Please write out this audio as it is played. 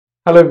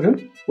Hello everyone,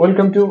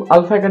 welcome to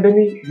alpha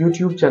academy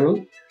YouTube channel.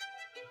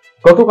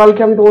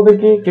 গতকালকে আমি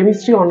তোমাদেরকে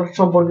কেমিস্ট্রি অনার্স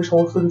সম্পর্কে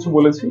সমস্ত কিছু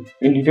বলেছি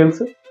ইন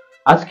ডিটেলসে।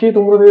 আজকে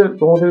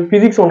তোমাদের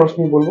ফিজিক্স অনার্স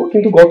নিয়ে বলবো,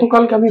 কিন্তু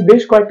গতকালকে আমি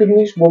বেশ কয়েকটা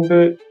জিনিস বলতে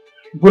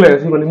ভুলে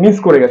গেছি, মানে মিস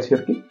করে গেছি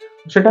আর কি।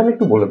 সেটা আমি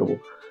একটু বলে দেবো।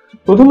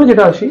 প্রথমে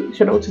যেটা আসি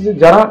সেটা হচ্ছে যে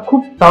যারা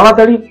খুব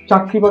তাড়াতাড়ি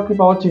চাকরি বাকরি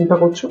পাওয়ার চিন্তা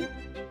করছো,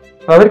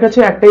 তাদের কাছে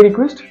একটাই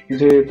রিকোয়েস্ট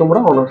যে তোমরা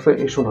অনার্সে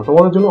এসো না।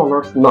 তোমাদের জন্য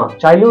অনার্স না,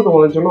 চাইলেও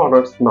তোমাদের জন্য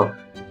অনার্স না।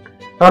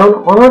 কারণ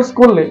অনার্স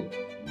করলে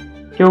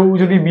কেউ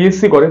যদি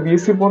বিএসসি করে,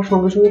 বিএসসির পর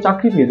সঙ্গে সঙ্গে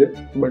চাকরি পেয়ে যায়,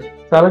 বাট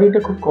স্যালারিটা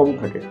খুব কম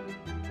থাকে,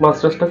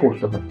 মাস্টার্সটা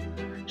করতে হয়।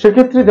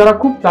 সেক্ষেত্রে যারা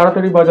খুব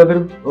তাড়াতাড়ি বা যাদের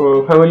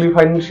ফ্যামিলি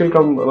ফাইন্যান্সিয়াল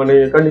মানে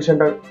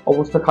কন্ডিশনটা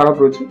অবস্থা খারাপ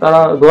রয়েছে, তারা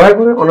দয়া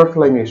করে অনার্স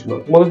লাইনে এসো না।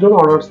 তোমাদের জন্য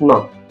অনার্স না,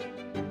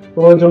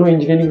 তোমাদের জন্য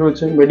ইঞ্জিনিয়ারিং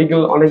রয়েছে,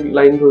 মেডিকেল অনেক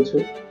লাইন রয়েছে,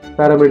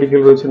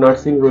 প্যারামেডিকেল রয়েছে,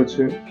 নার্সিং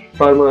রয়েছে,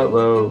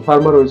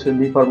 ফার্মা রয়েছে,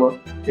 বি ফার্মা,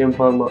 এম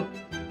ফার্মা,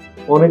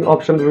 অনেক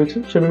অপশন রয়েছে,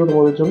 সেগুলো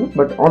তোমাদের জন্য।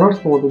 বাট অনার্স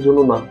তোমাদের জন্য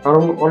না,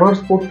 কারণ অনার্স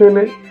পড়তে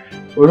এলে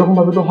ওইরকম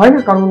ভাবে তো হয় না।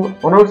 কারণ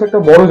অনার্স একটা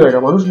বড় জায়গা,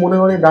 মানুষ মনে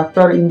করে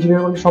ডাক্তার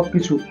ইঞ্জিনিয়ার মানে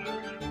সবকিছু,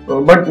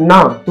 বাট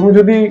না। তুমি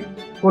যদি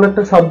কোন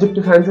একটা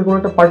সাবজেক্টে, সায়েন্সের কোন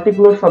একটা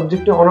পার্টিকুলার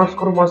সাবজেক্টে অনার্স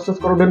করো, মাস্টার্স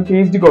করো, দেন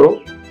পিএইচডি করো,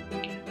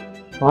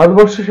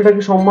 ভারতবর্ষে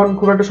সেটাকে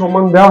খুব একটা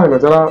সম্মান দেওয়া হয় না।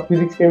 যারা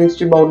ফিজিক্স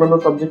কেমিস্ট্রি বা অন্যান্য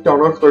সাবজেক্টে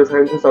অনার্স করে,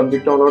 সায়েন্সের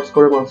সাবজেক্টে অনার্স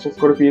করে, মাস্টার্স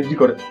করে, পিএইচডি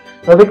করে,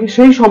 তাদেরকে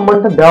সেই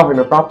সম্মানটা দেওয়া হয়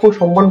না, প্রাপ্য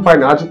সম্মান পায়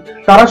না। আজ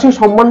তারা সেই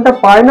সম্মানটা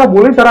পায় না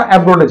বলে তারা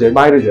অ্যাব্রোডে যায়,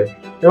 বাইরে যায়,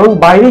 এবং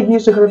বাইরে গিয়ে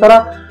সেখানে তারা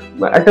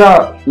একটা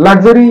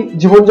লাক্সারি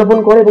জীবনযাপন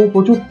করে এবং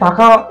প্রচুর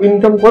টাকা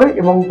ইনকাম করে,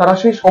 এবং তারা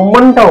সেই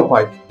সম্মানটাও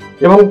পায়,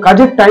 এবং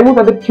কাজের টাইমও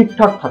তাদের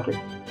ঠিকঠাক থাকে,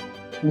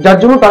 যার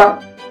জন্য তারা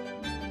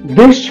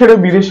দেশ ছেড়ে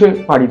বিদেশে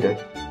পাড়ি দেয়।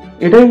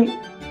 এটাই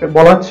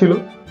বলার ছিল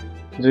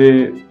যে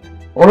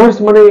অনার্স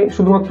মানে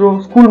শুধুমাত্র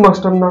স্কুল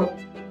মাস্টার না,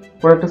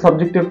 কোনো একটা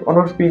সাবজেক্টে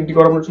অনার্স পিএইচডি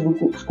করা মানে শুধু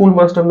স্কুল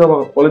মাস্টার না বা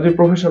কলেজের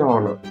প্রফেসর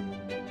হওয়া না।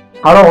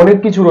 আরো অনেক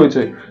কিছু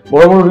রয়েছে,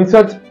 বড় বড়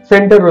রিসার্চ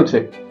সেন্টার রয়েছে,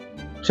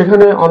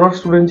 সেখানে অনার্স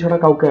স্টুডেন্ট ছাড়া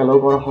কাউকে অ্যালাউ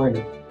করা হয়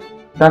না।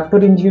 ডাক্তার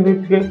ইঞ্জিনিয়ারিং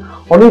থেকে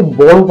অনেক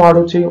বড় পার্ট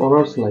হচ্ছে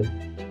অনার্স লাইফ,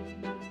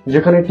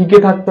 যেখানে টিকে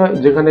থাকতে হয়,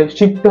 যেখানে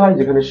শিখতে হয়,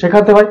 যেখানে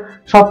শেখাতে হয়,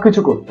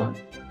 সবকিছু করতে হয়।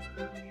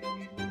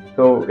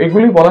 তো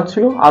এগুলি বলার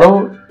ছিল। আরো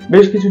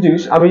বেশ কিছু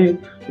জিনিস আমি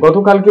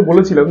গতকালকে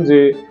বলেছিলাম যে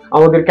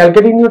আমাদের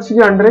ক্যালকাটা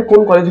ইউনিভার্সিটির আন্ডারে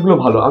কোন কলেজগুলো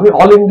ভালো। আমি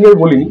অল ইন্ডিয়ার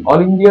বলিনি,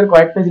 অল ইন্ডিয়ার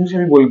কয়েকটা জিনিস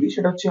আমি বলে দিই।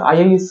 সেটা হচ্ছে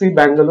আইআইএসসি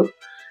ব্যাঙ্গালোর,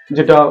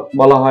 যেটা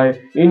বলা হয়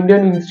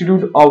ইন্ডিয়ান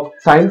ইনস্টিটিউট অফ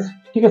সায়েন্স,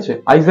 ঠিক আছে।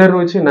 আইজার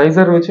রয়েছে,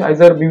 নাইজার রয়েছে,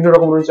 আইজার বিভিন্ন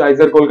রকম রয়েছে,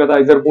 আইজার কলকাতা,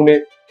 আইজার পুনে,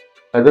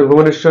 আইজার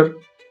ভুবনেশ্বর,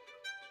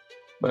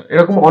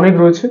 এরকম অনেক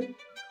রয়েছে।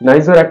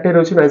 নাইজার একটাই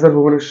রয়েছে, নাইজার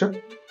ভুবনেশ্বর।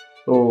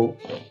 তো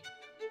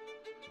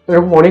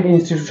এরকম অনেক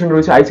ইনস্টিটিউশন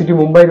রয়েছে। আইসিটি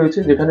মুম্বাই রয়েছে,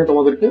 যেখানে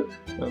তোমাদেরকে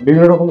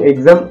বিভিন্ন রকম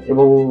এক্সাম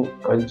এবং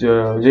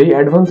যেই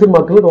অ্যাডভান্সের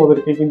মাধ্যমে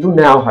তোমাদেরকে কিন্তু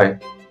নেওয়া হয়।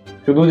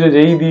 শুধু যে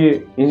যেই দিয়ে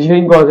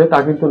ইঞ্জিনিয়ারিং করা যায় তা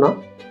কিন্তু না,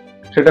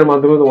 সেটার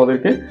মাধ্যমে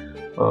তোমাদেরকে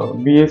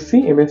বিএসসি,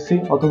 এমএসসি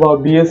অথবা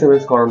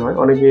বিএসএমএস করানো হয়।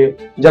 অনেকে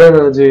জানে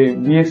না যে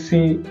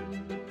বিএসসি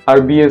আর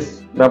বিএস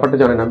ব্যাপারটা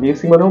জানে না।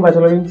 বিএসসি মানেও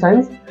bachelor in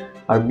science,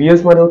 R BS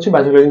মানে হচ্ছে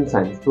ব্যাচেলর ইন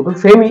সায়েন্স। দুটো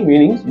সেমই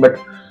মিনিংস, বাট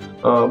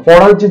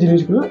পড়ার যে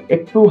জিনিসগুলো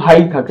একটু হাই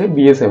থাকে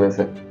বিএসএমএস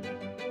এ।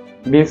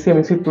 বিএসসি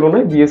এমএসসির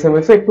তুলনায়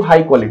বিএসএমএস এ একটু হাই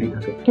কোয়ালিটি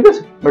থাকে, ঠিক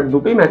আছে। বাট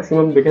দুটোই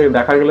ম্যাক্সিমাম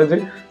দেখা গেলে যে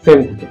সেম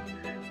থাকে,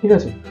 ঠিক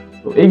আছে।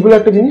 তো এইগুলো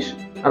একটা জিনিস।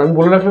 আর আমি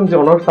বলে রাখলাম যে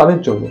অনার্স তাদের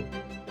জন্য,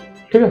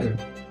 ঠিক আছে।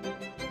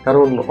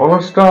 কারণ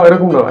অনার্সটা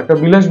এরকম না একটা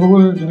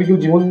বিলাসবহুল, যদি কেউ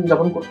জীবন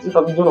যাপন করছে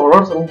তাদের জন্য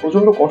অনার্স এবং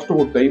প্রচন্ড কষ্ট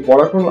করতে হয়। এই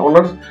পড়াশোনা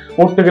অনার্স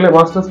পড়তে গেলে,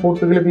 মাস্টার্স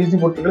পড়তে গেলে, পিএইচডি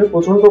পড়তে গেলে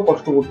প্রচন্ড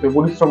কষ্ট করতে হয়,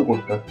 পরিশ্রম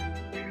করতে হয়।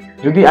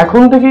 যদি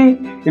এখন থেকেই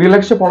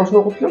রিল্যাক্সে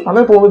পড়াশোনা করতে হয়,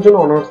 তাহলে তোমাদের জন্য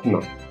অনার্স না।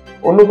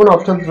 অন্য কোনো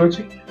অপশন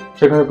রয়েছে,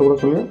 সেখানে তোমরা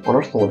চলে যাও,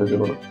 অনার্স তোমাদের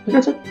জন্য না, ঠিক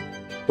আছে।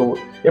 তো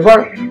এবার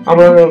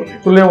আমরা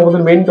চলে যাবো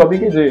আমাদের মেইন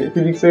টপিকে, যে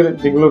ফিজিক্সের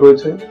যেগুলো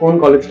রয়েছে, কোন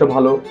কলেজটা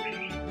ভালো,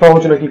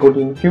 সহজ নাকি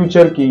কঠিন,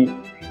 ফিউচার কি,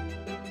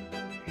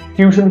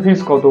 টিউশন ফিস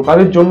কত,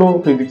 কাদের জন্য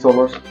ফিজিক্স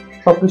অনার্স,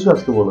 সবকিছু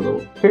আজকে বলে দেবো,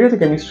 ঠিক আছে,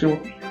 কেমিস্ট্রি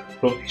মতো।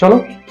 তো চলো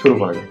শুরু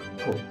করা যাক।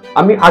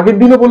 আমি আগের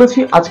দিনও বলেছি,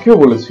 আজকেও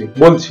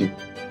বলছি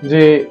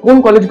যে কোন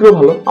কলেজগুলো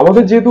ভালো।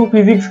 আমাদের যেহেতু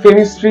ফিজিক্স,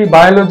 কেমিস্ট্রি,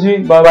 বায়োলজি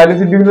বা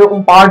বায়োলজির বিভিন্ন রকম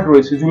পার্ট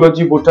রয়েছে,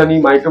 জুলজি, বোটানি,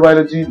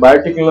 মাইক্রোবায়োলজি,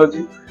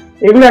 বায়োটেকনোলজি,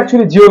 এগুলো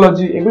অ্যাকচুয়ালি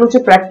জিওলজি, এগুলো হচ্ছে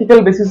প্র্যাকটিক্যাল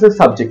বেসিসের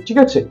সাবজেক্ট, ঠিক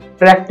আছে,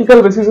 প্র্যাকটিক্যাল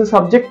বেসিসের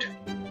সাবজেক্ট।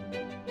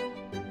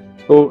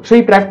 তো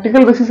সেই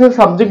প্র্যাকটিক্যাল বেসিসের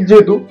সাবজেক্ট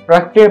যেহেতু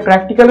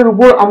প্র্যাকটিক্যালের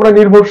উপর আমরা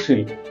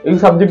নির্ভরশীল, এই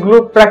সাবজেক্টগুলো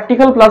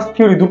প্র্যাকটিক্যাল প্লাস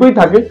থিওরি দুটোই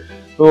থাকে।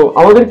 তো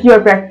আমাদের কি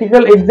হয়,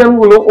 প্র্যাকটিক্যাল এক্সাম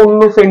গুলো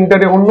অন্য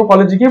সেন্টারে, অন্য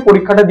কলেজে গিয়ে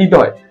পরীক্ষাটা দিতে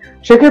হয়।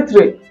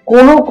 সেক্ষেত্রে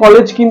কোনো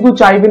কলেজ কিন্তু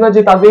চাইবে না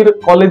যে তাদের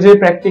কলেজে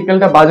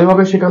প্র্যাকটিক্যালটা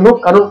বাজেভাবে শেখানো,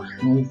 কারণ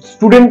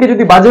স্টুডেন্টকে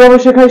যদি বাজেভাবে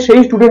শেখায়,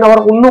 সেই স্টুডেন্ট আবার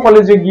অন্য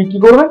কলেজে গিয়ে কি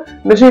করবে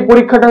না, সেই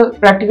পরীক্ষাটা,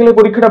 প্র্যাকটিক্যালের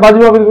পরীক্ষাটা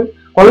বাজেভাবে দেবে,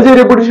 কলেজের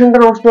রেপুটেশনটা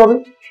নষ্ট হবে,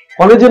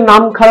 কলেজের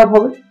নাম খারাপ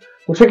হবে।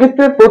 তো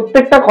সেক্ষেত্রে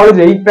প্রত্যেকটা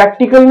কলেজে এই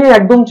প্র্যাকটিক্যাল নিয়ে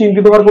একদম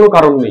চিন্তিত হওয়ার কোনো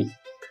কারণ নেই।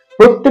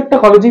 প্রত্যেকটা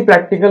কলেজেই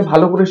প্র্যাকটিক্যাল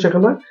ভালো করে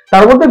শেখানো হয়।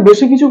 তার মধ্যে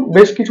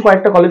বেশ কিছু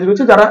কয়েকটা কলেজ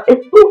রয়েছে যারা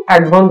একটু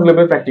অ্যাডভান্স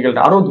লেভেল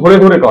প্র্যাকটিক্যালটা আরো ধরে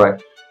ধরে করায়,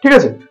 ঠিক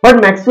আছে। বাট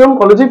ম্যাক্সিমাম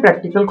কলেজেই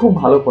প্র্যাকটিক্যাল খুব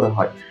ভালো করে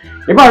হয়।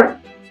 এবার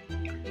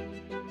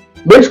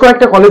বেশ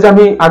কয়েকটা কলেজ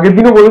আমি আগের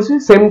দিনও বলেছি,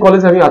 সেম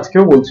কলেজ আমি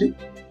আজকেও বলছি।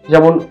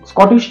 যেমন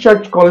স্কটিশ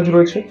চার্চ কলেজ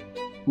রয়েছে,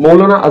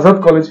 মৌলানা আজাদ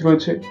কলেজ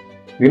রয়েছে,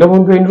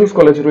 দীনবন্ধু এন্ড্রুজ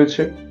কলেজ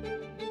রয়েছে,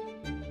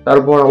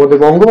 তারপর আমাদের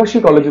বঙ্গবাসী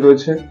কলেজ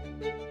রয়েছে,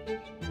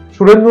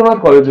 সুরেন্দ্রনাথ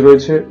কলেজ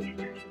রয়েছে,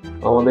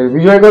 আমাদের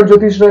বিজয়গড়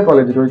জ্যোতিষ রায়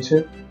কলেজ রয়েছে,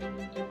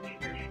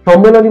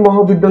 সম্মেলনী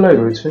মহাবিদ্যালয়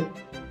রয়েছে,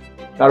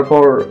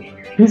 তারপর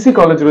ভিসি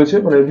কলেজ রয়েছে,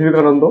 মানে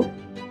বিবেকানন্দ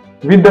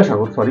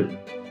বিদ্যাসাগর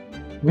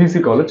ভিসি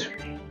কলেজ।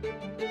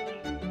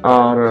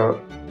 আর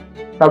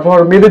তারপর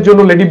মেয়েদের জন্য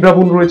লেডি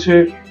ব্রাভুন রয়েছে,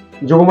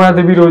 যোগমায়া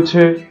দেবী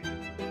রয়েছে,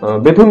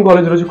 বেথুন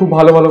কলেজ রয়েছে, খুব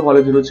ভালো ভালো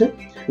কলেজ রয়েছে।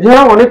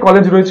 এছাড়াও অনেক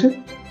কলেজ রয়েছে।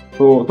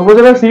 তো তোমরা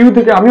যারা সিইউ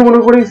থেকে, আমি মনে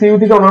করি সিইউ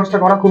থেকে অনার্সটা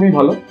করা খুবই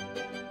ভালো,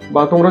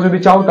 বা তোমরা যদি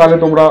চাও তাহলে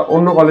তোমরা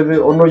অন্য কলেজে,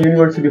 অন্য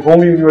ইউনিভার্সিটি, হোম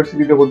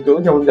ইউনিভার্সিটিতে ভর্তি হো,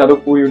 যেমন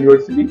যাদবপুর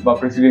ইউনিভার্সিটি বা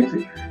প্রেসিডেন্সি,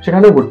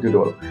 সেখানেও ভর্তি হতে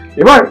পারো।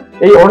 এবার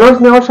এই অনার্স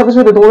নেওয়ার সাথে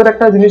সাথে তোমাদের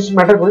একটা জিনিস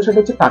ম্যাটার করে, সেটা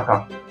হচ্ছে টাকা।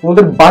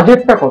 তোমাদের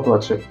বাজেটটা কত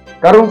আছে,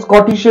 কারণ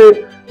স্কটিশে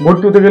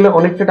ভর্তি হতে গেলে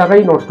অনেকটা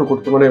টাকাই নষ্ট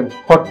করতে, মানে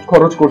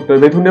খরচ করতে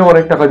হয়, বেতনেও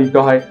অনেক টাকা দিতে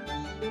হয়।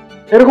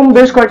 এরকম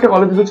বেশ কয়েকটা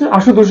কলেজ রয়েছে,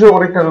 আশুতোষেও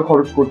অনেক টাকা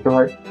খরচ করতে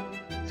হয়।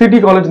 City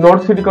college,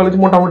 north city college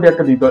মোটামুটি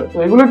একটা দিতে হয়। তো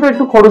এগুলোতে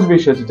একটু খরচ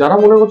বেশি আছে। যারা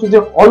মনে করছে যে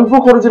অল্প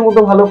খরচের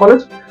মধ্যে ভালো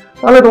কলেজ,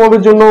 তাহলে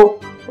তোমাদের জন্য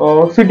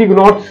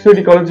নর্থ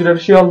সিটি কলেজ, যেটা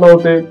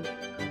শিয়ালদহতে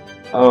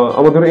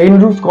আমাদের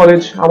এন্ড্রুজ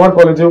কলেজ, আমার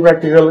কলেজেও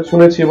প্র্যাকটিক্যাল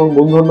শুনেছি, এবং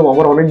বন্ধু বান্ধব,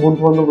 আমার অনেক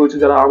বন্ধু বান্ধব রয়েছে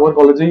যারা আমার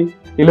কলেজেই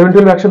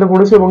 11-12 একসাথে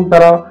পড়েছে, এবং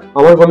তারা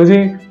আমার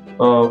কলেজেই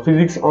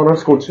ফিজিক্স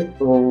অনার্স করছে।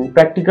 এবং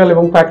প্র্যাকটিক্যাল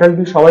এবং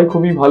ফ্যাকাল্টি সবাই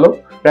খুবই ভালো,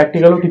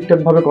 প্র্যাকটিক্যালও ঠিকঠাক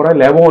ভাবে করায়,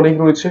 ল্যাবও অনেক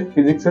রয়েছে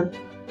ফিজিক্সের।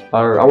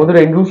 আর আমাদের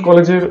এন্ড্রুজ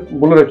কলেজের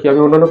বলে রাখি, আমি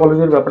অন্যান্য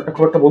কলেজের ব্যাপারটা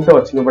খুব একটা বলতে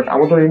পারছি না, বাট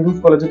আমাদের এন্ড্রুজ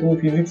কলেজে তুমি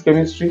ফিজিক্স,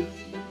 কেমিস্ট্রি,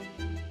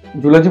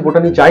 জুলজি,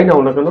 বোটানি যাই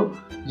নাও না কেন,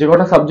 যে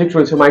কটা সাবজেক্ট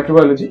রয়েছে,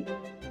 মাইক্রোবায়োলজি,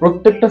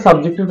 প্রত্যেকটা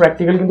সাবজেক্টের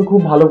প্র্যাকটিক্যাল কিন্তু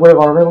খুব ভালো করে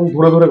করানো হয় এবং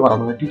ধরে ধরে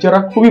করানো হয়। টিচাররা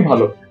খুবই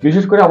ভালো।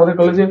 বিশেষ করে আমাদের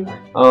কলেজে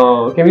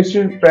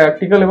কেমিস্ট্রির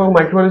প্র্যাকটিক্যাল এবং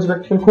মাইক্রোবায়োলজি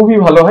প্র্যাকটিক্যাল খুবই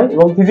ভালো হয়,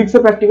 এবং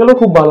ফিজিক্সের প্র্যাকটিক্যালও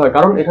খুব ভালো হয়,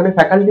 কারণ এখানে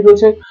ফ্যাকাল্টি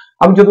রয়েছে,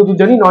 আমি যতদূর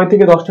জানি 9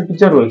 থেকে 10টা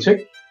টিচার রয়েছে,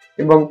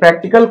 এবং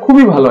প্র্যাকটিক্যাল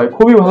খুবই ভালো হয়,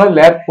 খুবই ভালো হয়।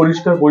 ল্যাব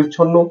পরিষ্কার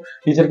পরিচ্ছন্ন,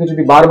 টিচারকে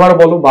যদি বারবার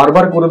বলো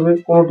বারবার করবে,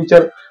 কোনো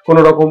টিচার কোনো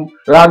রকম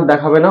রাগ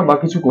দেখাবে না বা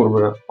কিছু করবে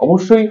না।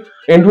 অবশ্যই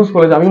এন্ড্রুজ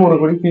কলেজ আমি মনে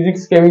করি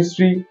ফিজিক্স,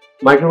 কেমিস্ট্রি,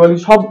 মাইক্রোবায়োলজি,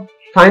 সব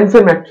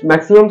সায়েন্সের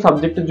ম্যাক্সিমাম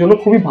সাবজেক্টের জন্য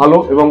খুবই ভালো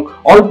এবং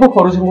অল্প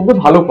খরচের মধ্যে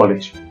ভালো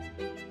কলেজ,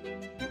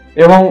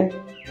 এবং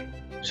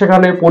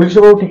সেখানে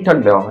পরিষেবাও ঠিকঠাক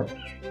দেওয়া হয়।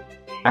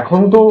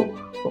 এখন তো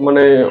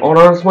মানে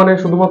অনার্স মানে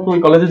শুধুমাত্র ওই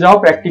কলেজে যাও,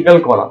 প্র্যাকটিক্যাল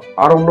করা,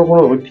 আর অন্য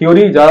কোনো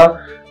থিওরি, যারা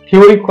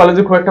থিওরি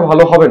কলেজে খুব একটা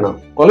ভালো হবে না।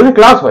 কলেজে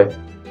ক্লাস হয়,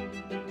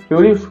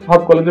 থিওরি সব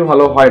কলেজে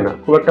ভালো হয় না,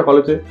 খুব একটা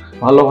কলেজে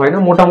ভালো হয় না,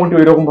 মোটামুটি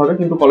ওই রকম ভাবে,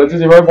 কিন্তু কলেজে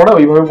যেভাবে পড়া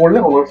ওইভাবে পড়লে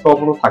অনার্স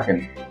কখনো থাকে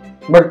না।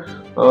 বাট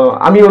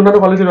আমি অন্যান্য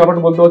কলেজের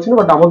ব্যাপারটা বলতে পারছি না,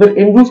 বাট আমাদের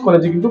এন্ড্রুজ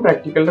কলেজে কিন্তু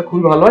প্র্যাকটিক্যালটা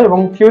খুবই ভালো হয়, এবং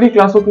থিওরি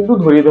ক্লাসও কিন্তু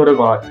ধরিয়ে ধরে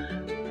করা হয়।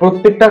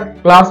 প্রত্যেকটা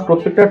ক্লাস,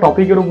 প্রত্যেকটা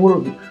টপিকের উপর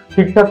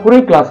ঠিকঠাক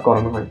করেই ক্লাস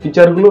করানো হয়।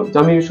 টিচারগুলো,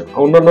 আমি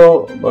অন্যান্য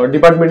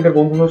ডিপার্টমেন্টের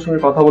বন্ধুদের সঙ্গে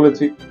কথা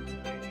বলেছি,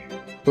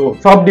 তো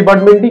সব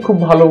ডিপার্টমেন্টই খুব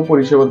ভালো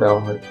পরিষেবা দেওয়া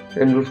হয়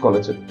এন্ড্রুজ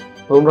কলেজে।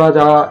 তোমরা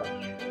যারা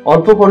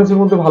অল্প খরচের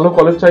মধ্যে ভালো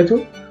কলেজ চাইছো,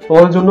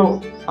 তোমাদের জন্য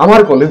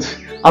আমার কলেজ,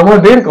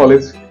 আমাদের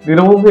কলেজ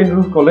দীনবন্ধু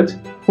এন্ড্রুজ কলেজ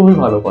খুবই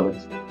ভালো কলেজ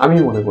আমি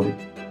মনে করি।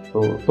 তো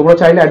তোমরা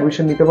চাইলে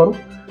অ্যাডমিশন নিতে পারো।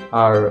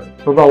 আর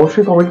তোমরা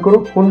অবশ্যই কমেন্ট করো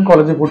কোন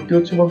কলেজে ভর্তি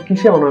হচ্ছে এবং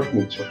কিসে অনার্স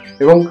নিচ্ছ,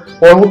 এবং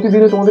পরবর্তী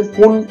দিনে তোমাদের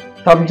কোন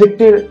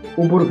সাবজেক্টের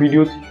উপর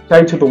ভিডিও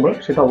চাইছো তোমরা,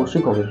 সেটা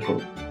অবশ্যই কমেন্ট করো,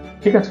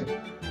 ঠিক আছে?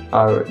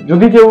 আর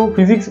যদি কেউ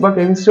ফিজিক্স বা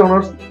কেমিস্ট্রি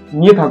অনার্স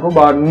নিয়ে থাকো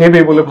বা নেবে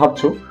বলে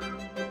ভাবছো,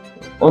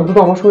 অন্তত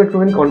আমার সঙ্গে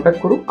একটুখানি কন্ট্যাক্ট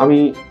করো, আমি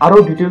আরো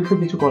ডিটেলসে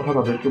কিছু কথা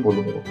তাদেরকে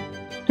বলে দেবো,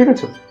 ঠিক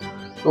আছে?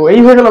 তো এই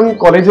হয়ে গেল, আমি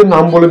কলেজের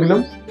নাম বলে দিলাম।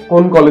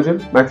 কোন কলেজের,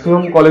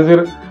 ম্যাক্সিমাম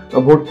কলেজের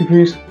ভর্তি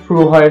ফিস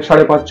শুরু হয়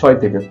 5.5-6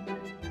 থেকে।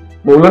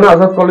 মৌলানা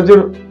আজাদ কলেজের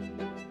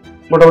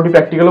মোটামুটি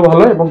প্র্যাকটিক্যালও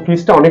ভালো হয় এবং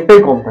ফিসটা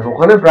অনেকটাই কম থাকে।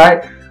 ওখানে প্রায়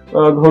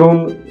ধরুন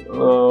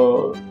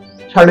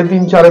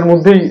 3.5-4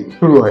 মধ্যেই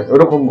শুরু হয়,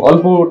 ওরকম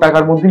অল্প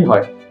টাকার মধ্যেই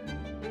হয়।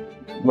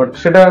 বাট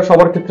সেটা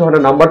সবার ক্ষেত্রে হয়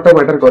না, নাম্বারটাও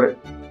ম্যাটার করে।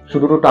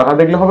 শুধু টাকা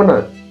দেখলে হবে না,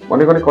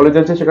 অনেক অনেক কলেজ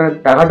আছে সেখানে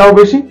টাকাটাও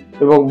বেশি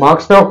এবং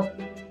মার্কসটাও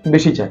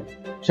বেশি চায়।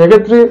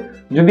 সেক্ষেত্রে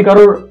যদি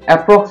কারোর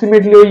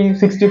অ্যাপ্রক্সিমেটলি ওই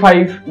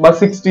 65 বা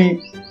 60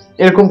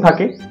 এরকম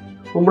থাকে,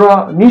 তোমরা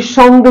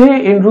নিঃসন্দেহে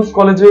এন্ড্রুজ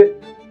কলেজে,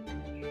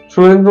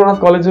 সুরেন্দ্রনাথ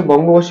কলেজে,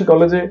 বঙ্গবাসী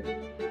কলেজে,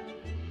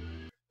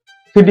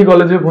 সিটি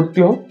কলেজে ভর্তি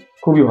হও,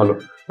 খুবই ভালো।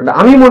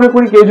 আমি মনে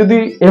করি কেউ যদি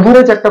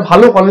এভারেজ একটা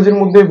ভালো কলেজের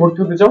মধ্যে ভর্তি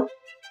হতে চাও,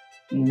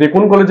 যে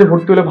কোন কলেজে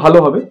ভর্তি হলে ভালো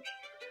হবে,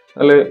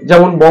 তাহলে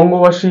যেমন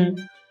বঙ্গবাসী,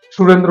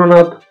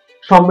 Surendranath,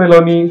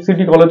 Sammilani,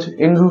 city college,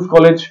 Andrews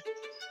college,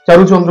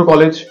 Charuchandra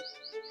college,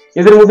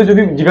 এদের মধ্যে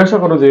যদি জিজ্ঞাসা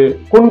করো যে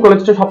কোন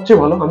কলেজটা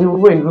সবচেয়ে ভালো, আমি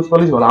বলবো এন্ড্রুজ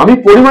কলেজ ভালো। আমি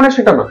পরিমাণে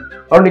সেটা না,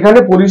 কারণ এখানে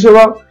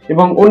পরিষেবা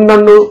এবং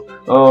অন্যান্য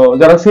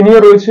যারা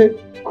সিনিয়র রয়েছে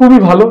খুবই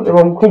ভালো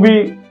এবং খুবই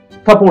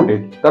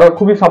সাপোর্টেড, তারা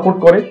খুবই সাপোর্ট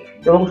করে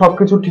এবং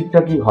সবকিছু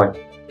ঠিকঠাকই হয়।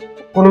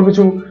 কোনো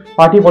কিছু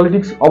পার্টি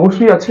পলিটিক্স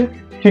অবশ্যই আছে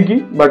ঠিকই,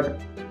 বাট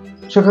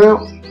সেখানে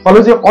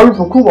কলেজে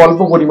খুব অল্প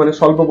পরিমাণে,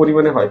 স্বল্প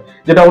পরিমাণে হয়,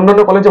 যেটা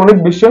অন্যান্য কলেজে অনেক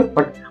বেশি হয়,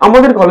 বাট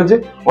আমাদের কলেজে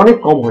অনেক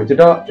কম হয়,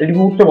 যেটা এই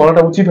মুহূর্তে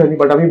বলাটা উচিত হয়নি,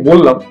 বাট আমি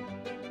বললাম।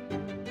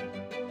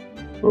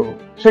 তো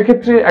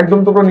সেক্ষেত্রে একদম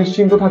তোমরা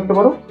নিশ্চিন্ত থাকতে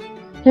পারো,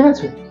 ঠিক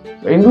আছে?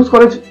 এন্ড্রুজ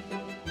কলেজ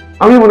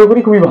আমি মনে করি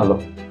খুবই ভালো,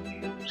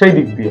 সেই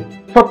দিক দিয়ে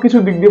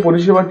সবকিছুর দিক দিয়ে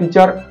পরিষেবা,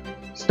 টিচার,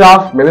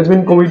 স্টাফ,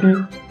 ম্যানেজমেন্ট কমিটি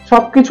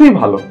সবকিছুই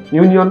ভালো,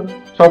 ইউনিয়ন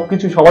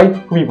সবকিছু সবাই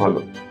খুবই ভালো।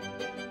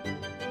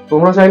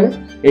 তোমরা চাইলে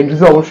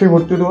এন্ট্রিজে অবশ্যই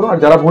ভর্তি হতে পারো। আর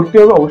যারা ভর্তি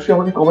হবে অবশ্যই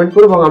আমাকে কমেন্ট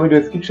করো, এবং আমি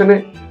ডেসক্রিপশনে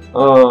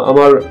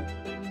আমার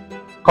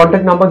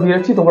কন্ট্যাক্ট নাম্বার দিয়ে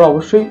রাখছি, তোমরা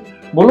অবশ্যই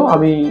বলো,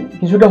 আমি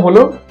কিছুটা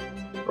হলেও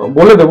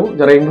বলে দেবো।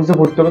 যারা ইংলিশে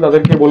ভর্তি হবে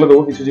তাদেরকে বলে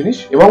দেবো কিছু জিনিস,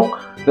 এবং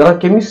যারা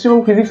কেমিস্ট্রি এবং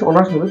ফিজিক্স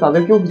অনার্স নেবে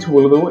তাদেরকেও কিছু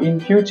বলে দেবো ইন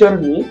ফিউচার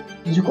নিয়ে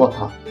কিছু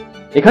কথা।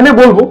 এখানে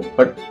বলবো,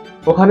 বাট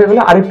ওখানে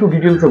হলে আরেকটু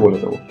ডিটেলসে বলে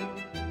দেবো,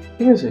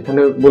 ঠিক আছে?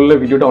 এখানে বললে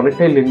ভিডিওটা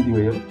অনেকটাই লেন্থি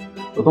হয়ে যাবে।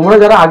 তো তোমরা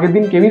যারা আগের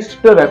দিন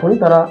কেমিস্ট্রিটা দেখোনি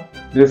তারা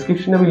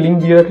ডেসক্রিপশনে আমি লিঙ্ক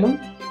দিয়ে রাখলাম,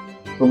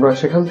 তোমরা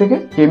সেখান থেকে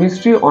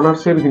কেমিস্ট্রি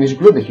অনার্সের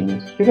জিনিসগুলো দেখে নিও,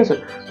 ঠিক আছে?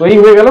 তো এই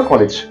হয়ে গেল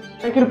কলেজ।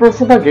 অনেকের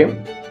প্রশ্ন থাকে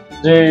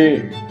যে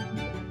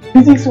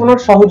ফিজিক্স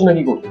অনার্স সহজ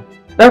নাকি কঠিন?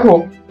 দেখো,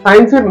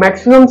 সায়েন্সের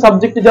ম্যাক্সিমাম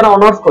সাবজেক্টে যারা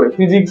অনার্স করে,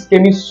 ফিজিক্স,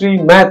 কেমিস্ট্রি,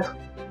 ম্যাথ,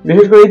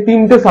 বিশেষ করে এই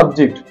তিনটে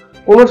সাবজেক্ট,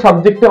 কোন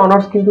সাবজেক্টে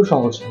অনার্স কিন্তু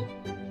সহজ না,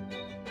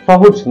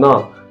 সহজ না।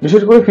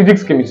 বিশেষ করে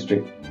ফিজিক্স, কেমিস্ট্রি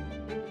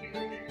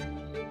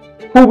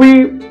খুবই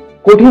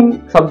কঠিন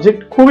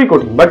সাবজেক্ট, খুবই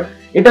কঠিন। বাট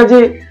এটা যে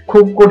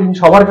খুব কঠিন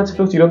সবার কাছে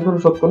তো চিরন্তন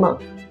সত্য না।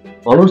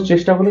 মানুষ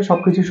চেষ্টা করলে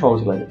সবকিছু সহজ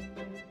লাগে।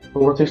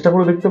 তোমরা চেষ্টা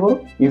করে দেখতে পারো,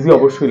 ইজি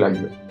অবশ্যই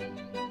লাগবে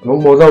এবং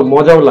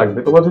মজাও লাগবে।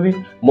 তোমরা যদি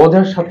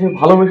মজার সাথে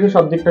ভালোবেসে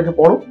সাবজেক্টটাকে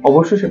পড়ো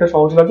অবশ্যই সেটা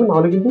সহজ লাগবে,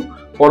 নাহলে কিন্তু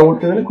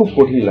পরবর্তীকালে খুব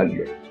কঠিন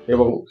লাগবে।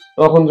 এবং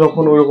তখন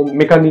যখন ওইরকম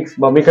মেকানিক্স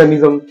বা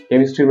মেকানিজম,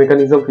 কেমিস্ট্রির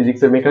মেকানিজম,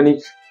 ফিজিক্সের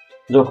মেকানিক্স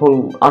যখন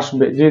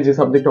আসবে, যে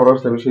সাবজেক্ট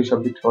অনার্স নেবে সেই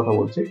সাবজেক্টের কথা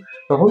বলছি,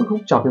 তখন খুব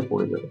চাপে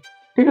পড়ে যাবে,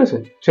 ঠিক আছে?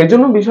 সেই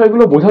জন্য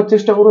বিষয়গুলো বোঝার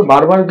চেষ্টা করবে,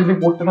 বারবার যদি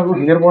পড়তে থাকো,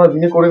 দিনের পর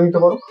দিনে করে নিতে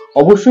পারো।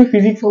 অবশ্যই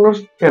ফিজিক্স অনার্স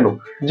কেন,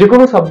 যে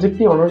কোনো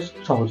সাবজেক্টই অনার্স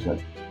সহজ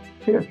লাগে,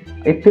 ঠিক আছে?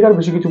 এর থেকে আর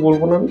বেশি কিছু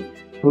বলবো না আমি।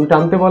 তুমি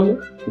টানতে পারলে,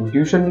 তুমি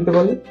টিউশন নিতে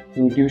পারলে,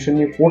 তুমি টিউশন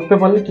নিয়ে পড়তে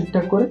পারলে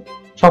ঠিকঠাক করে,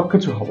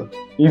 সবকিছু হবে,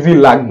 ইজি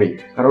লাগবেই।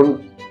 কারণ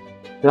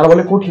যারা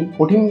বলে কঠিন,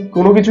 কঠিন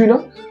কোনো কিছুই না।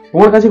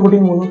 তোমার কাছে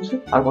কঠিন মনে হচ্ছে,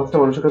 আর পাঁচটা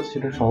মানুষের কাছে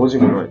সেটা সহজই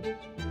মনে হয়,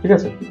 ঠিক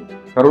আছে?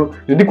 কারণ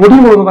যদি কঠিন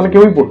মনে হতো তাহলে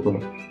কেউই পড়তো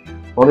না,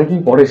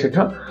 অনেকেই পড়ে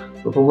সেটা।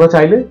 তো তোমরা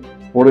চাইলে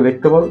পড়ে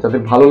দেখতে পারো,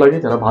 যাদের ভালো লাগে,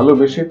 যারা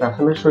ভালোবেসে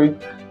প্যাশনের সহিত,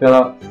 যারা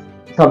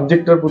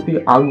সাবজেক্টটার প্রতি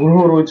আগ্রহ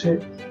রয়েছে।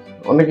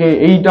 অনেকে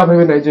এইটা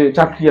ভেবে নেয় যে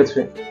চাকরি আছে,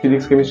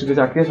 ফিজিক্স কেমিস্ট্রিতে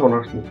চাকরি আছে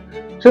অনার্স নিয়ে,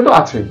 সে তো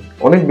আছে,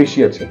 অনেক বেশি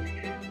আছে,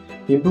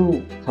 কিন্তু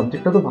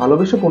সাবজেক্টটা তো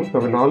ভালোবেসে পড়তে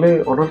হবে, নাহলে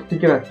অনার্স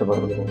টিকে রাখতে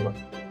পারবে না তোমরা।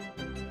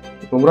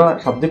 তোমরা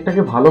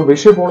সাবজেক্টটাকে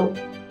ভালোবেসে পড়ো,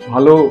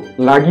 ভালো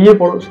লাগিয়ে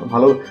পড়ো,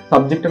 ভালো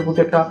সাবজেক্টের প্রতি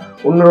একটা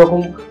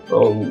অন্যরকম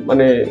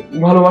মানে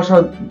ভালোবাসা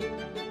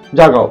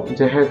জাগাও,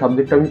 যে হ্যাঁ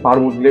সাবজেক্টটা আমি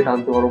পারবো, দিলে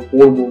টানতে পারবো,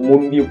 পড়বো,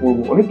 মন দিয়ে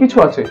পড়বো। অনেক কিছু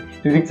আছে,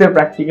 ফিজিক্সের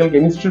প্র্যাকটিক্যাল,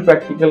 কেমিস্ট্রির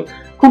প্র্যাকটিক্যাল,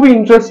 খুবই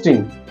ইন্টারেস্টিং,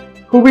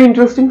 খুবই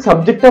ইন্টারেস্টিং।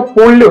 সাবজেক্টটা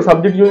পড়লেও,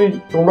 সাবজেক্ট যদি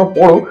তোমরা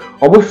পড়ো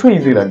অবশ্যই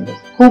ইজি লাগবে।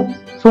 খুব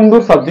সুন্দর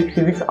সাবজেক্ট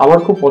ফিজিক্স, আমার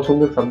খুব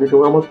পছন্দের সাবজেক্ট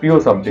এবং আমার প্রিয়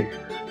সাবজেক্ট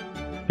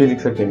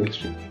ফিজিক্স আর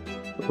কেমিস্ট্রি।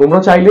 তোমরা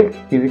চাইলে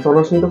ফিজিক্স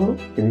অনার্স নিতে পারো,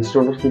 কেমিস্ট্রি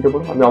অনার্স নিতে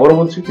পারো। আমি আবারও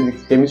বলছি,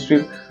 ফিজিক্স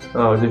কেমিস্ট্রির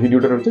যে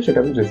ভিডিওটা রয়েছে সেটা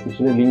আমি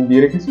ডেসক্রিপশনে লিঙ্ক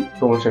দিয়ে রেখেছি,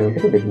 তোমরা সেখান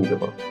থেকে দেখে নিতে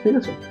পারো, ঠিক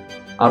আছে?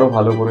 আরো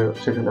ভালো করে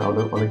সেখানে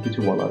আরো অনেক কিছু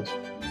বলা আছে।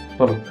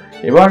 চলো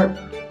এবার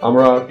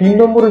আমরা 3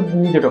 নম্বরের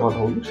নিয়ে যেটা কথা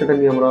বলবো সেটা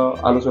নিয়ে আমরা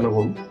আলোচনা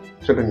করবো,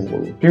 সেটা নিয়ে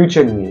বলবো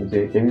ফিউচার নিয়ে, যে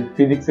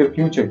ফিজিক্সের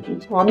ফিউচার কি।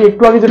 আমি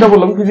একটু আগে যেটা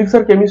বললাম, ফিজিক্স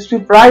আর কেমিস্ট্রি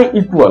প্রায়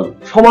ইকুয়াল,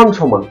 সমান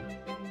সমান।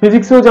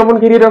 ফিজিক্সেও যেমন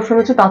ক্যারিয়ার অপশন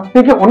আছে, তার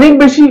থেকে অনেক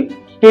বেশি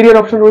ক্যারিয়ার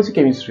অপশন রয়েছে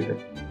কেমিস্ট্রিতে,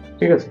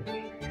 ঠিক আছে?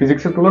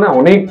 ফিজিক্সের তুলনায়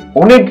অনেক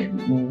অনেক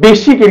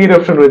বেশি ক্যারিয়ার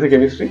অপশন রয়েছে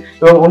কেমিস্ট্রি,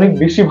 এবং অনেক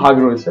বেশি ভাগ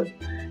রয়েছে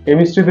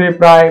কেমিস্ট্রিতে।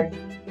 প্রায়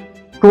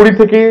 20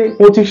 থেকে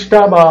 25টা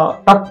বা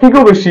তার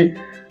থেকেও বেশি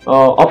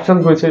অপশন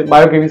রয়েছে।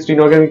 Biochemistry,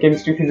 inorganic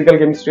chemistry, physical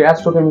chemistry,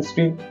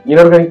 অ্যাস্ট্রোকেমিস্ট্রি,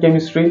 inorganic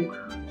chemistry,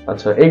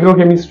 আচ্ছা agro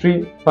chemistry,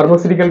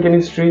 pharmaceutical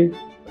chemistry,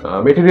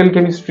 material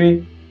chemistry,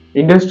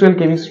 industrial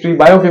chemistry,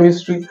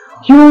 biochemistry,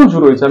 huge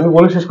রয়েছে, আমি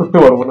বলে শেষ করতে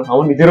পারবো না,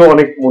 আমার নিজেরও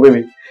অনেক মনে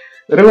নেই।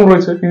 এরকম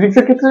রয়েছে।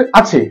 ফিজিক্সের ক্ষেত্রে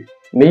আছে,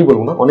 নেই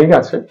বলবো না, অনেকে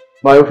আছে।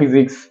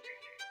 বায়োফিজিক্স,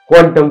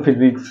 কোয়ান্টাম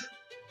ফিজিক্স,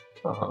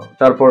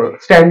 তারপর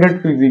স্ট্যান্ডার্ড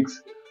ফিজিক্স,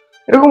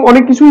 এরকম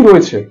অনেক কিছুই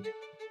রয়েছে।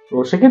 তো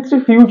সেক্ষেত্রে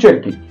ফিউচার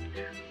কি,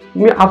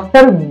 তুমি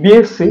আফটার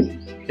বিএসসি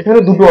এখানে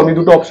আমি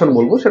দুটো অপশন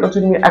বলবো। সেটা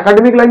হচ্ছে তুমি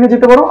একাডেমিক লাইনে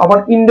যেতে পারো, আবার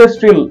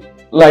ইন্ডাস্ট্রিয়াল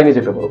লাইনে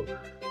যেতে পারো।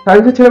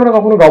 সায়েন্সের ছেলেমেয়েরা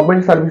কখনো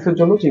গভর্নমেন্ট সার্ভিসের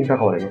জন্য চিন্তা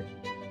করে না,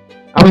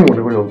 আমি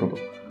মনে করি অন্তত।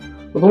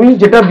 তো তুমি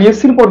যেটা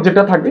বিএসসির পর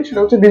যেটা থাকবে সেটা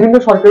হচ্ছে বিভিন্ন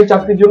সরকারি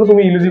চাকরির জন্য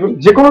তুমি এলিজিবল,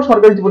 যে কোনো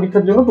সরকারি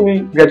পরীক্ষার জন্য তুমি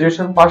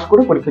গ্রাজুয়েশন পাস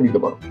করে পরীক্ষা দিতে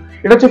পারো,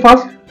 এটা হচ্ছে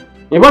ফার্স্ট।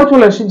 এবার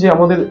চলে আসি যে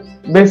আমাদের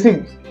বেসিক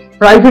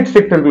প্রাইভেট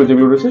সেক্টর গুলো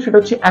যেগুলো রয়েছে, সেটা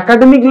হচ্ছে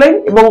একাডেমিক লাইন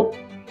এবং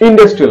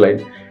ইন্ডাস্ট্রিয়াল লাইন।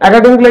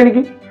 একাডেমিক লাইনে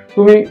কি,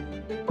 তুমি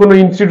কোনো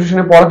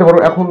ইনস্টিটিউশনে পড়াতে পারো।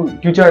 এখন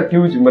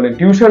মানে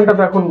টিউশনটা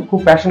তো এখন খুব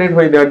প্যাশনেট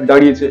হয়ে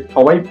দাঁড়িয়েছে,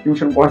 সবাই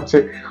টিউশন পড়াচ্ছে,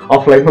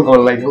 অফলাইন হোক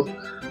অনলাইন হোক,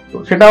 তো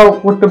সেটাও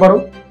করতে পারো।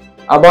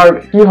 আবার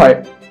কি হয়,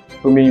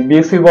 তুমি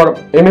বিএসসি পর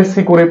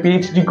এমএসসি করে,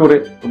 পিএইচডি করে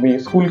তুমি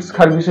স্কুল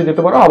সার্ভিসে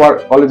যেতে পারো, আবার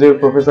কলেজের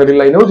প্রফেসরি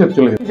লাইনেও যেতে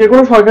চলে যাবে। যে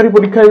কোনো সরকারি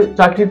পরীক্ষায়,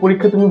 চাকরির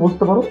পরীক্ষায় তুমি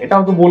বসতে পারো,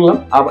 এটাও তো বললাম।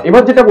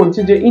 এবার যেটা বলছি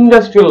যে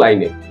ইন্ডাস্ট্রিয়াল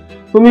লাইনে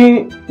তুমি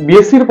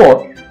বিএসসির পর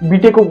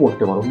বিটেকও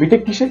করতে পারো।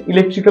 বিটেক কিসে?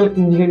 ইলেকট্রিক্যাল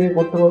ইঞ্জিনিয়ারিং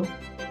করতে পারো,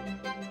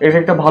 এটা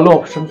একটা ভালো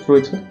অপশন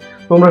রয়েছে।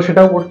 তোমরা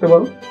সেটাও করতে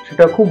পারো,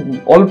 সেটা খুব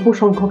অল্প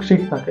সংখ্যক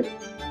সিট থাকে,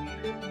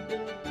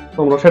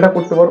 তোমরা সেটা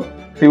করতে পারো।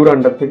 সিউর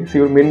আন্ডার থেকে,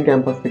 সিউর মেন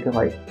ক্যাম্পাস থেকে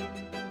হয়,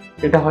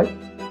 এটা হয়।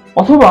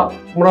 অথবা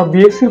তোমরা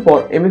বিএসসির পর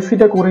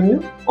এমএসসিটা করে নিও,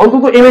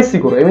 অন্তত এমএসসি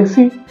করো।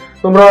 এমএসসি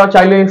তোমরা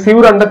চাইলে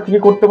সিউর আন্ডার থেকে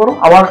করতে পারো,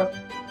 আবার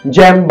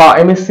জ্যাম বা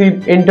এমএসসি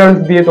এন্ট্রান্স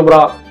দিয়ে তোমরা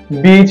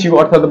বিএইচইউ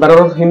অর্থাৎ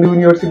বেনারস হিন্দু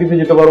ইউনিভার্সিটিতে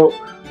যেতে পারো,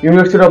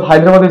 ইউনিভার্সিটি অফ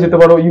হায়দ্রাবাদে যেতে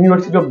পারো,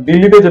 ইউনিভার্সিটি অফ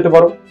দিল্লিতে যেতে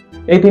পারো।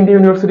 এই তিনটি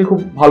ইউনিভার্সিটি খুব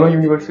ভালো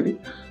ইউনিভার্সিটি।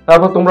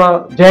 তারপর তোমরা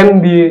জ্যাম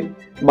দিয়ে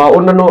বা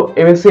অন্যান্য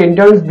এমএসসি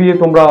এন্ট্রান্স দিয়ে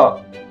তোমরা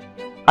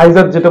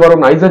আইজার যেতে পারো,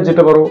 নাইজার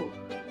যেতে পারো,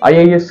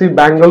 আইআইএসসি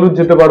ব্যাঙ্গালোর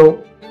যেতে পারো,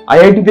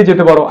 আইআইটিতে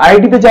যেতে পারো।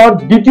 আইআইটিতে যাওয়ার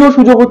দ্বিতীয়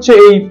সুযোগ হচ্ছে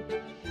এই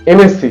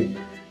এমএসসি,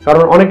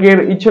 কারণ অনেকের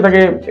ইচ্ছে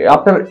থাকে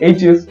আফটার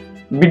এইচএস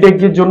বিটেক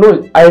এর জন্য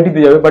আইআইটিতে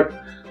যাবে, বাট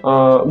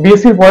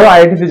বিএসসির পরে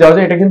আইআইটিতে যাওয়া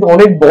যায়, এটা কিন্তু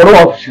অনেক বড়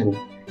অপশন।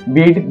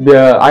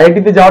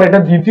 আইআইটিতে যাওয়ার এটা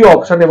দ্বিতীয়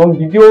অপশন এবং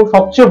দ্বিতীয়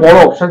সবচেয়ে বড়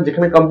অপশন,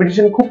 যেখানে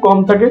কম্পিটিশন খুব কম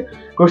থাকে,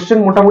 কোশ্চেন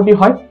মোটামুটি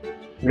হয়,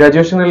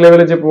 গ্রাজুয়েশনের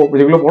লেভেলে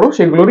যেগুলো পড়ো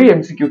সেগুলোরই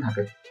এমসিকিউ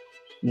থাকে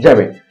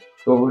যাবে।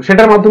 তো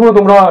সেটার মাধ্যমেও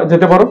তোমরা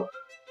যেতে পারো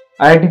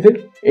আইআইটিতে,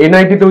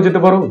 এনআইটিতেও যেতে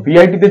পারো,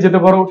 ভিআইটিতে যেতে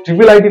পারো,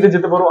 ট্রিপল আইটিতে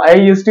যেতে পারো,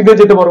 আইআইএসটিতে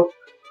যেতে পারো।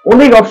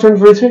 অনেক অপশন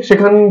রয়েছে,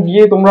 সেখানে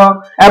গিয়ে তোমরা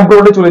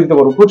অ্যাব্রডে চলে যেতে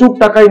পারো, প্রচুর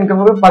টাকা ইনকাম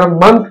হবে পার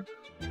মান্থ।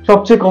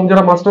 সবচেয়ে কম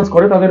যারা মাস্টার্স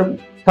করে তাদের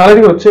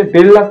স্যালারি হচ্ছে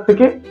 1.5 লাখ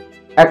থেকে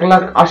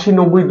 1,80,000,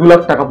 90,000, 2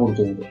 লাখ টাকা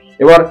পর্যন্ত।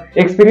 এবার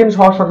এক্সপিরিয়েন্স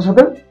হওয়ার সাথে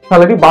সাথে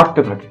স্যালারি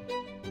বাড়তে থাকে,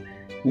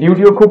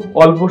 ডিউটিও খুব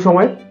অল্প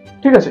সময়,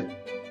 ঠিক আছে।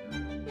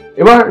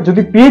 এবার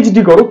যদি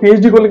পিএইচডি করো,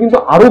 পিএইচডি করলে কিন্তু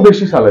আরো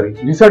বেশি স্যালারি,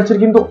 রিসার্চের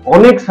কিন্তু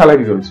অনেক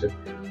স্যালারি রয়েছে।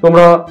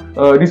 তোমরা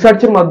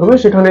রিসার্চের মাধ্যমে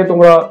সেখানে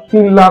তোমরা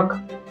 3 লাখ,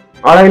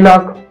 2.5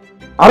 লাখ,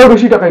 আরো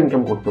বেশি টাকা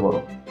ইনকাম করতে পারো।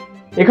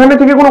 এখানে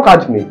থেকে কোনো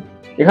কাজ নেই,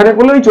 এখানে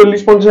করলে ওই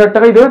 40-50 হাজার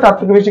টাকাই দেবে, তার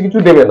থেকে বেশি কিছু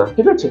দেবে না,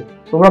 ঠিক আছে।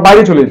 তোমরা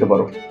বাইরে চলে যেতে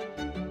পারো।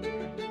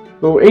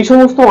 তো এই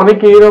সমস্ত অনেক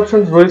কেরিয়ার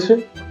অপশন রয়েছে,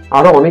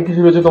 আরো অনেক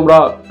কিছু রয়েছে। তোমরা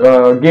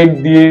গেট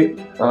দিয়ে,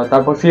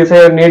 তারপর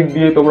সিএসআইআর নেট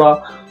দিয়ে তোমরা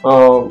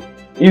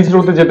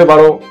ইসরোতে যেতে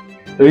পারো,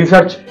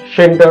 রিসার্চ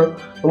সেন্টার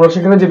তোমরা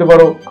সেখানে যেতে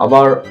পারো।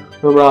 আবার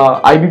তোমরা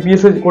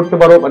আইবিপিএস করতে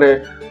পারো, মানে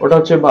ওটা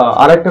হচ্ছে, বা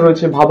আরেকটা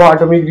রয়েছে ভাবা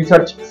অ্যাটমিক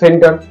রিসার্চ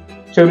সেন্টার,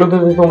 সেগুলোতে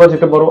তোমরা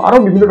যেতে পারো। আরো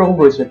বিভিন্ন রকম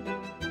রয়েছে,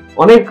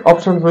 অনেক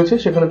অপশন রয়েছে,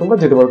 সেখানে তোমরা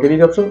যেতে পারো,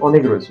 কেরিয়ার অপশন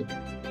অনেক রয়েছে।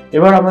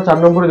 এবার আমরা 4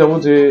 নম্বরে যাবো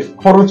যে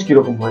খরচ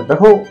কিরকম হয়।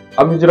 দেখো,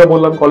 আমি যেটা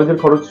বললাম, কলেজের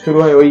খরচ শুরু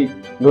হয় ওই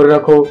ধরে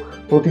রাখো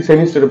প্রতি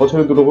সেমিস্টারে,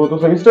 বছরে 2টো করে তো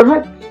সেমিস্টার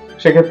হয়,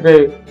 সেক্ষেত্রে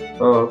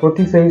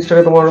প্রতি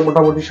সেমিস্টারে তোমার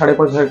মোটামুটি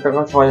 5,500 টাকা,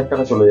 6,000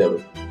 টাকা চলে যাবে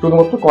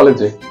শুধুমাত্র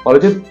কলেজে।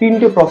 কলেজের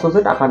 3টে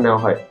প্রসেসে টাকা নেওয়া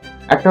হয়।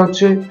 একটা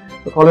হচ্ছে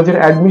কলেজের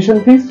অ্যাডমিশন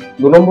ফিস,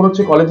 2 নম্বর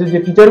হচ্ছে কলেজের যে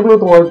টিচারগুলো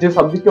তোমার যে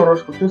সাবজেক্টে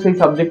অনার্স করছো সেই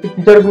সাবজেক্টের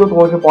টিচারগুলো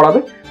তোমাকে পড়াবে,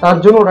 তার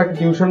জন্য ওরা একটা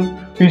টিউশন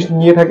ফিস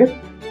নিয়ে থাকে,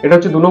 এটা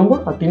হচ্ছে 2 নম্বর।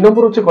 আর 3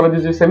 নম্বর হচ্ছে কলেজে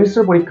যে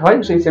সেমিস্টার পরীক্ষা হয়,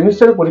 সেই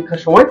সেমিস্টারের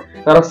পরীক্ষার সময়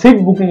তারা সিট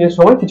বুকিং এর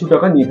সময় কিছু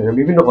টাকা নিয়ে থাকে।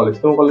 বিভিন্ন কলেজ,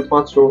 কোনো কলেজ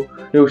 500,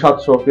 কেউ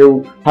 700, কেউ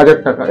 1000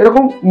 টাকা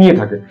এরকম নিয়ে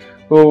থাকে।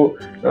 তো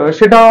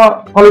সেটা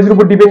কলেজের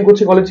উপর ডিপেন্ড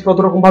করছে কলেজ কত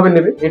রকম ভাবে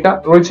নেবে, এটা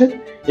রয়েছে।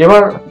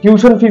 এবার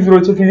টিউশন ফিস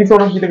রয়েছে। ফিজিক্স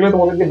অনার্স নিতে গেলে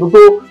তোমাদেরকে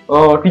 2টো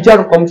টিচার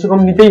কমসে কম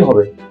নিতেই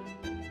হবে।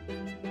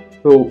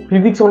 তো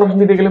ফিজিক্স অনার্স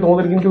নিতে গেলে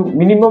তোমাদের কিন্তু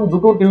মিনিমাম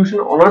 2টো টিউশন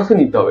অনার্সে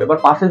নিতে হবে। এবার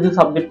পাশে যে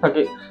সাবজেক্ট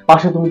থাকে,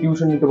 পাশে তুমি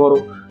টিউশন নিতে পারো।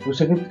 তো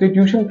সেক্ষেত্রে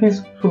টিউশন ফিস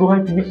শুরু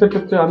হয় ফিজিক্সের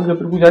ক্ষেত্রে, আমি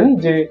যতটুকু জানি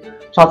যে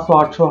 700,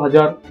 800,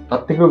 1000,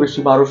 তার থেকেও বেশি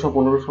 1200,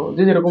 1500,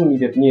 যে যেরকম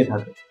নিয়ে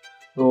থাকে।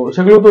 তো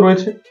সেগুলো তো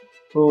রয়েছে।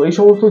 তো এই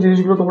সমস্ত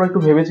জিনিসগুলো তোমরা একটু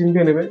ভেবে চিন্তে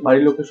নেবে,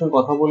 বাড়ির লোকের সঙ্গে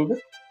কথা বলবে।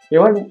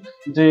 এবার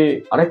যে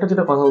আরেকটা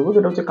যেটা কথা বলবো,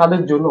 সেটা হচ্ছে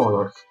কাদের জন্য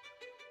অনার্স।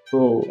 তো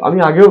আমি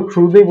আগেও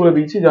শুরুতেই বলে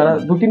দিয়েছি, যারা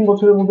 2-3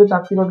 বছরের মধ্যে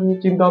চাকরি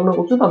বাকরির চিন্তা ভাবনা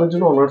করছো তাদের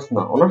জন্য অনার্স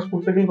না। অনার্স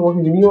করতে গেলে তোমাকে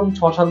মিনিমাম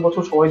 6-7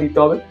 বছর সময় দিতে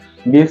হবে,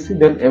 বিএসসি,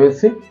 দেন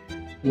এমএসসি,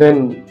 দেন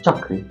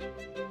চাকরি।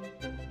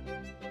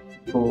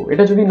 তো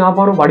এটা যদি না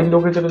পারো, বাড়ির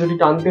লোকের যেটা যদি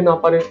টানতে না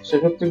পারে,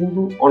 সেক্ষেত্রে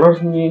কিন্তু অনার্স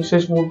নিয়ে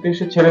শেষ মুহূর্তে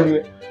এসে ছেড়ে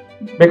দিলে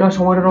বেকার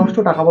সময়টা নষ্ট,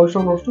 টাকা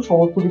পয়সাও নষ্ট,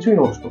 সমস্ত কিছুই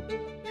নষ্ট।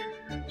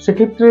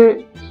 সেক্ষেত্রে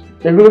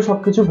এগুলো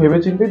সবকিছু ভেবে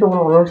চিন্তেই তোমরা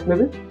অনার্স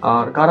নেবে।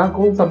 আর কারা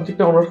কোন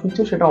সাবজেক্টে অনার্স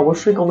নিচ্ছে সেটা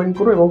অবশ্যই কমেন্ট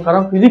করো, এবং কারা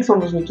ফিজিক্স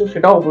অনার্স নিচ্ছে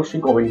সেটাও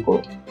অবশ্যই কমেন্ট করো।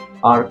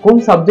 আর কোন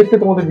সাবজেক্টে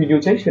তোমাদের ভিডিও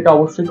চাই সেটা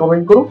অবশ্যই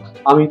কমেন্ট করো,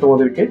 আমি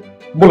তোমাদেরকে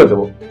বলে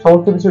দেবো।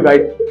 সমস্ত কিছু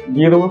গাইড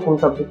দিয়ে দেবো, কোন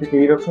সাবজেক্টে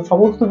কেরিয়ার অপশন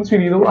সমস্ত কিছু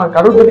দিয়ে দেবো। আর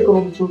কারোর যদি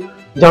কোনো কিছু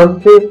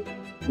জানতে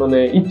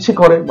ইচ্ছে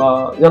করে বা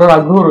জানার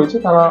আগ্রহ রয়েছে,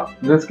 তারা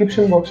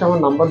ডেসক্রিপশন বক্সে আমার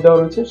নাম্বার দেওয়া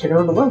রয়েছে,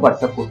 সেখানে তোমরা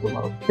হোয়াটসঅ্যাপ করতে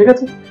পারো, ঠিক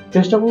আছে।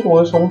 চেষ্টা করবো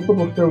তোমাদের সমস্ত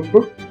প্রশ্নের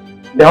উত্তর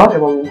দেওয়ার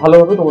এবং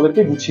ভালোভাবে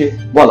তোমাদেরকে গুছিয়ে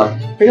বলার,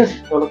 ঠিক আছে।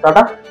 চলো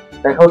টাটা,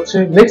 দেখা হচ্ছে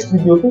নেক্সট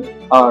ভিডিওতে।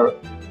 আর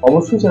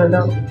অবশ্যই চ্যানেলটা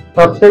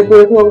সাবস্ক্রাইব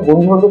করে দিও এবং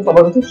বন্ধু বান্ধব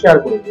সবার কাছে শেয়ার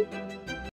করে দিও।